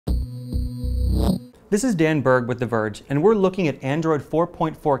This is Dan Berg with The Verge, and we're looking at Android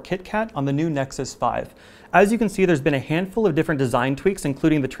 4.4 KitKat on the new Nexus 5. As you can see, there's been a handful of different design tweaks,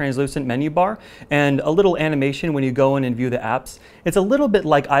 including the translucent menu bar and a little animation when you go in and view the apps. It's a little bit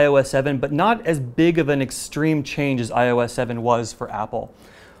like iOS 7, but not as big of an extreme change as iOS 7 was for Apple.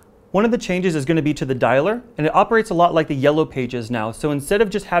 One of the changes is going to be to the dialer, and it operates a lot like the Yellow Pages now. So instead of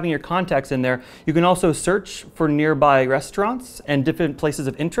just having your contacts in there, you can also search for nearby restaurants and different places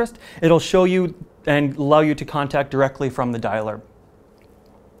of interest. It'll show you and allow you to contact directly from the dialer.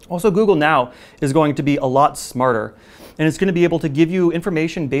 Also, Google Now is going to be a lot smarter, and it's going to be able to give you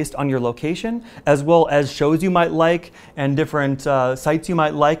information based on your location, as well as shows you might like and different sites you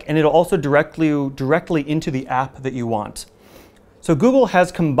might like, and it'll also directly into the app that you want. So Google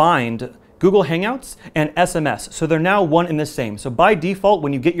has combined Google Hangouts and SMS, so they're now one and the same. So by default,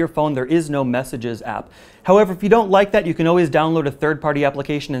 when you get your phone, there is no Messages app. However, if you don't like that, you can always download a third-party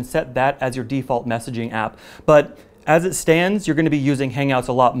application and set that as your default messaging app. But as it stands, you're going to be using Hangouts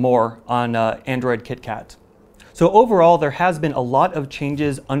a lot more on Android KitKat. So overall, there has been a lot of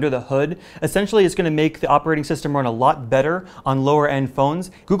changes under the hood. Essentially, it's going to make the operating system run a lot better on lower-end phones.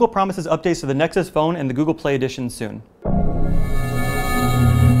 Google promises updates to the Nexus phone and the Google Play Edition soon.